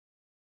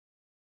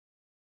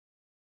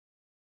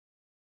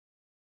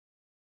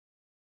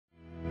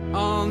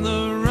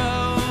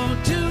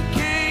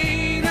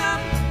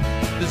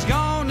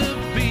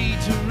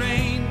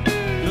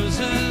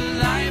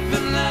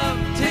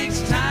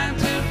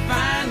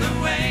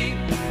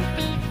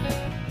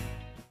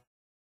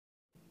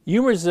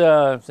Humor is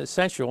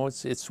essential.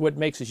 It's what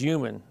makes us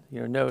human.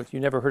 You know, no, you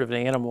never heard of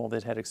an animal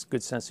that had a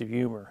good sense of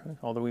humor,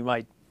 although we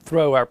might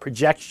throw our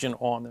projection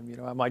on them. You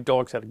know, my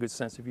dogs had a good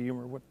sense of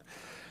humor. Well,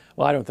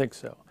 I don't think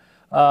so.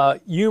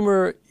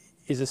 Humor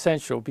is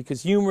essential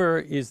because humor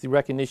is the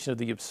recognition of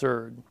the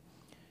absurd,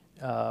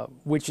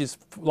 which is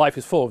life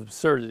is full of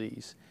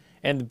absurdities,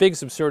 and the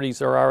biggest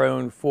absurdities are our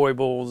own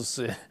foibles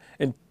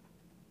and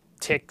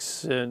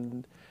tics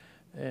and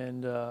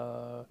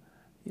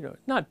you know,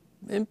 not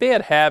and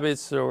bad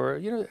habits or,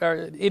 you know, our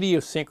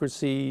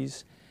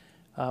idiosyncrasies.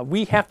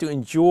 We have to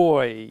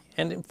enjoy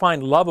and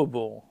find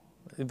lovable,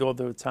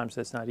 although at times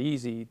that's not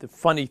easy, the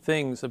funny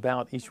things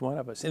about each one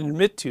of us and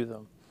admit to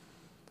them.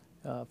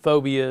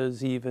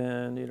 Phobias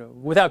even, you know,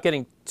 without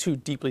getting too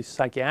deeply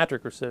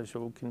psychiatric or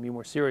social, can be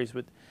more serious,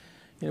 but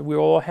you know, we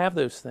all have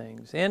those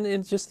things. And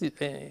it's just,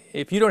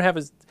 if you don't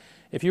have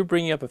if you're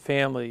bringing up a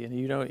family and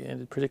you don't,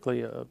 and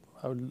particularly a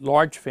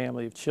large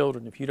family of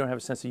children, if you don't have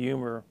a sense of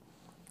humor,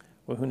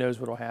 well, who knows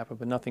what will happen,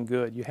 but nothing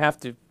good. You have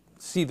to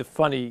see the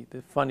funny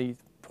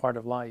part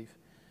of life.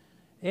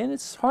 And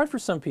it's hard for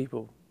some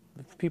people.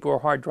 People are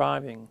hard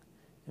driving.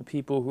 And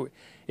people who,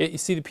 you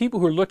see, the people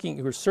who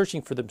are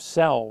searching for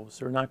themselves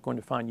are not going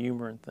to find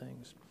humor in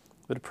things.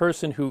 But a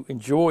person who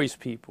enjoys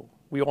people,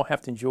 we all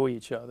have to enjoy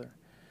each other.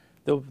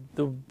 They'll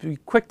be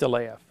quick to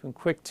laugh and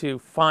quick to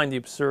find the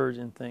absurd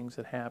in things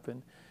that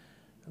happen,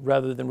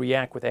 rather than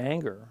react with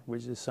anger,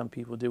 which is some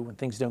people do when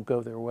things don't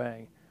go their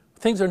way.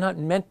 Things are not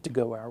meant to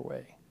go our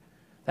way.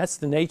 That's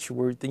the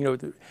nature.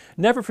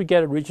 Never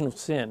forget original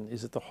sin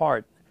is at the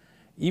heart.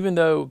 Even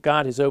though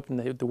God has opened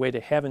the way to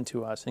heaven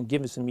to us and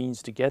given us the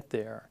means to get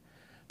there,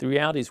 the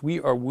reality is we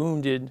are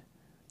wounded,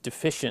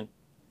 deficient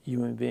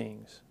human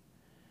beings.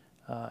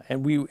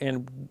 And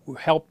we're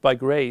helped by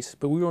grace,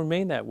 but we will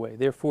remain that way.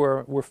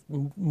 Therefore, we're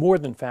more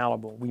than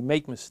fallible. We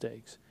make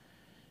mistakes,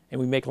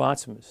 and we make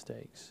lots of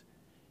mistakes.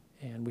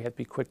 And we have to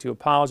be quick to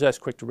apologize,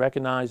 quick to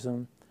recognize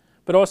them,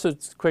 but also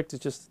it's quick to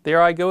just,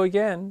 there I go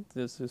again,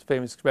 this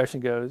famous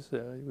expression goes,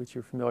 which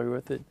you're familiar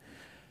with it.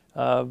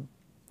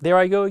 There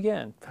I go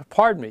again,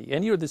 pardon me.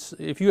 And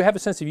if you have a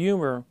sense of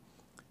humor,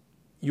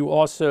 you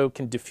also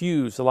can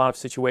diffuse a lot of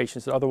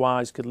situations that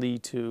otherwise could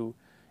lead to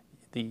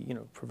the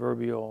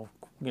proverbial,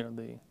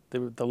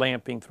 the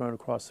lamp being thrown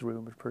across the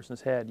room at a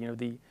person's head.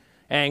 The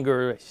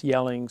anger,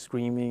 yelling,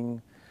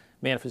 screaming,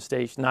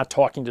 manifestation, not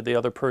talking to the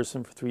other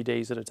person for 3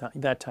 days at a time,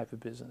 that type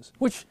of business,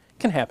 which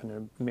can happen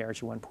in a marriage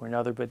at one point or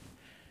another, but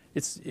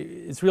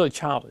it's really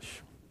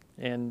childish.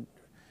 And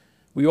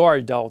we are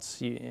adults,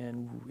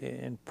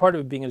 and part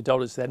of being an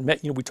adult is that,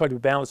 we talked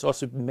about balance,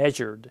 also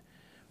measured.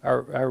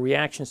 Our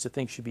reactions to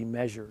things should be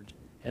measured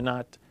and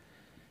not,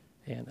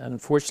 and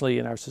unfortunately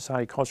in our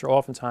society culture,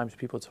 oftentimes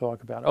people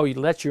talk about, oh, you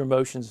let your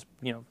emotions,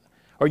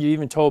 or you're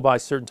even told by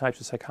certain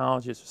types of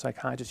psychologists or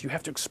psychiatrists, you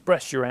have to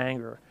express your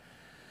anger.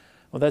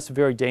 Well, that's a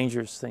very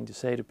dangerous thing to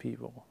say to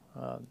people.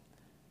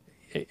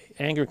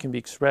 Anger can be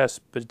expressed,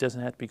 but it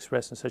doesn't have to be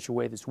expressed in such a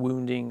way that's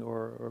wounding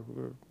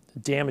or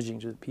damaging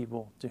to the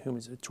people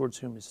towards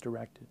whom it's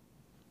directed.